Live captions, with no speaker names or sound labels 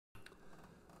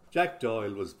Jack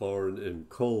Doyle was born in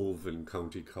Cove in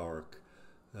County Cork,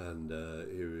 and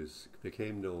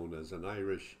became known as an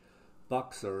Irish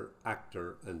boxer,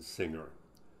 actor and singer.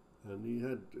 And he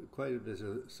had quite a bit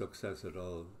of success at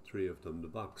all three of them, the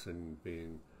boxing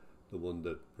being the one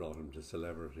that brought him to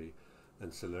celebrity,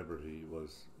 and celebrity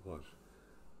was what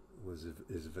was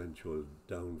his eventual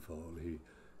downfall. He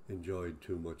enjoyed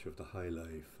too much of the high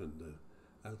life and the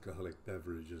alcoholic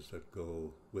beverages that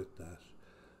go with that.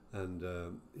 And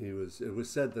it was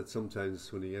said that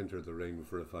sometimes when he entered the ring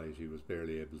for a fight, he was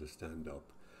barely able to stand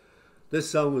up. This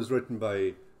song was written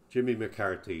by Jimmy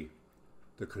McCarthy,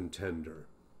 the Contender.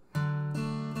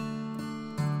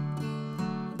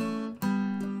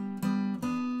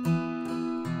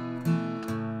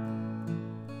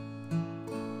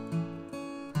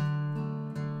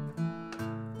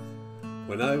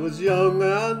 When I was young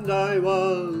and I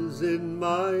was in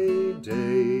my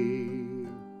day,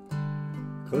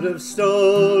 could have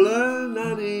stolen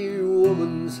any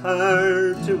woman's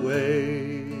heart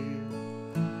away.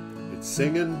 It's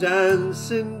sing and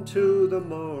dance into the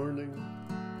morning,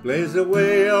 blaze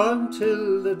away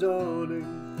until the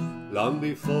dawning, long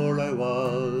before I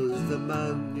was the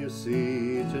man you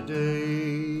see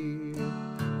today.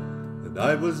 And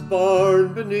I was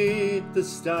born beneath the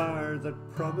star that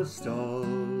promised all.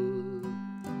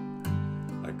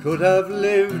 I could have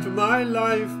lived my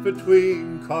life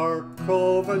between Cork,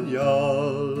 Cove and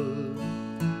Youghal,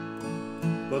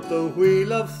 but the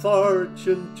wheel of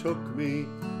fortune took me,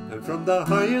 and from the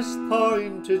highest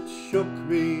point it shook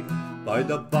me. By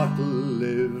the bottle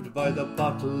lived, by the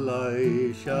bottle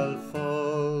I shall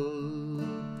fall.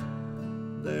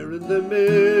 There in the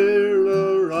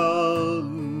mirror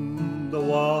on the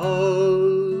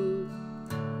wall,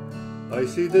 I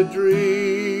see the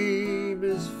dream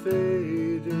is fading.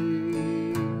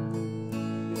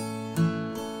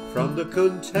 From the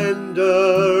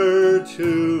Contender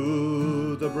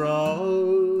to the Brawl,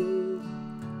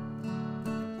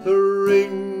 the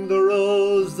ring, the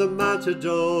rose, the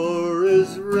matador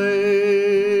is raving.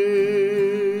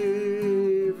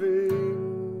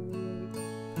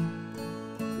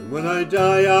 And when I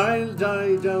die, I'll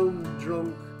die down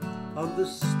drunk on the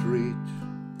street.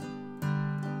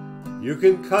 You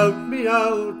can count me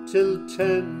out till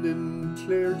 10 in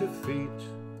clear defeat.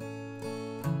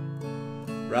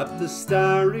 Wrap the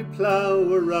starry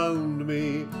plough around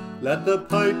me, let the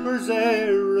piper's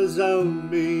air resound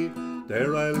me.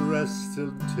 There I'll rest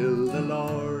until the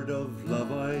Lord of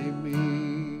Love I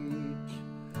meet.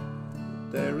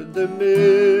 There in the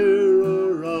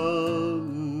mirror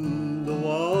on the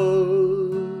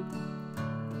wall,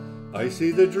 I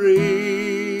see the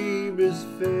dream is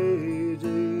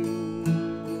fading.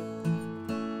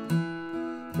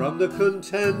 From the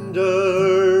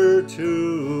Contender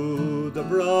to the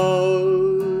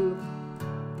Brawl,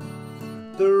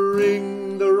 the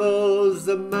ring, the rose,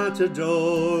 the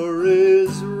matador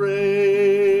is raving.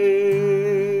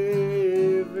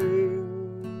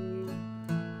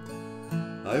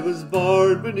 I was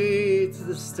born beneath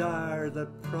the star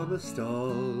that promised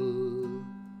all.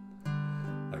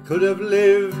 I could have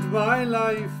lived my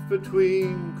life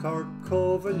between Cork,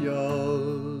 Cove and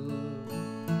Youghal,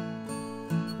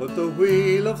 but the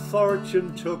wheel of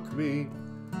fortune took me,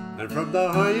 and from the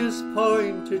highest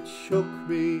point it shook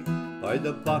me. By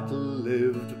the bottle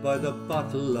lived, by the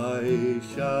bottle I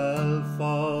shall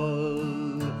fall.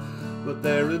 But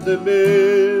there in the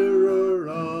mirror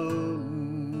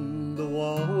on the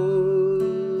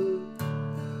wall,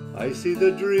 I see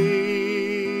the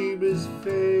dream is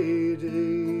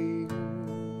fading.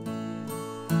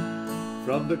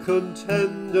 From the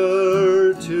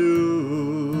Contender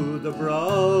to the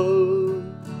Brawl,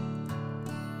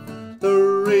 the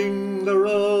ring, the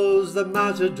rose, the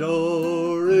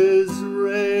matador is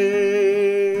raving.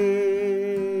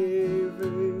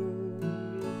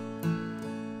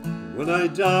 When I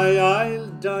die, I'll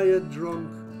die a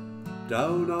drunk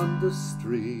down on the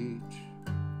street.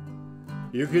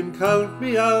 You can count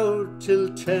me out till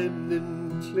 10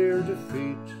 in clear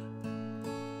defeat.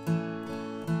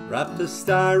 Wrap the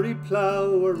starry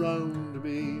plough around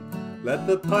me, let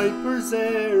the piper's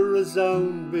air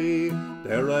resound me.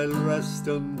 There I'll rest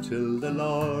until the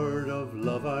Lord of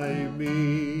Love I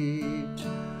meet.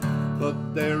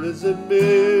 But there is a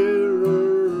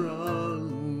mirror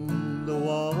on the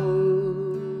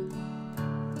wall,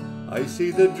 I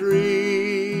see the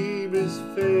dream is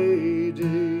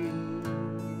fading.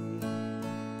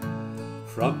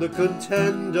 From the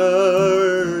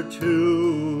Contender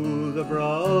to the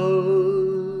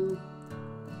Brawl,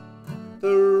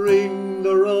 the ring,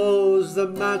 the rose, the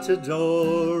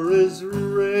matador is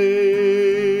raving.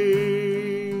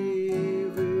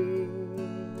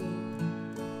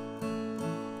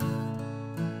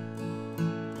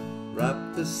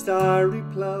 the starry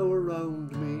plough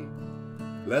around me.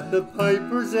 Let the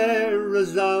piper's air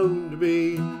resound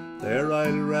me. There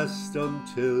I'll rest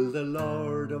until the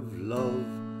Lord of Love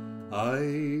I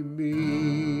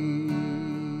meet.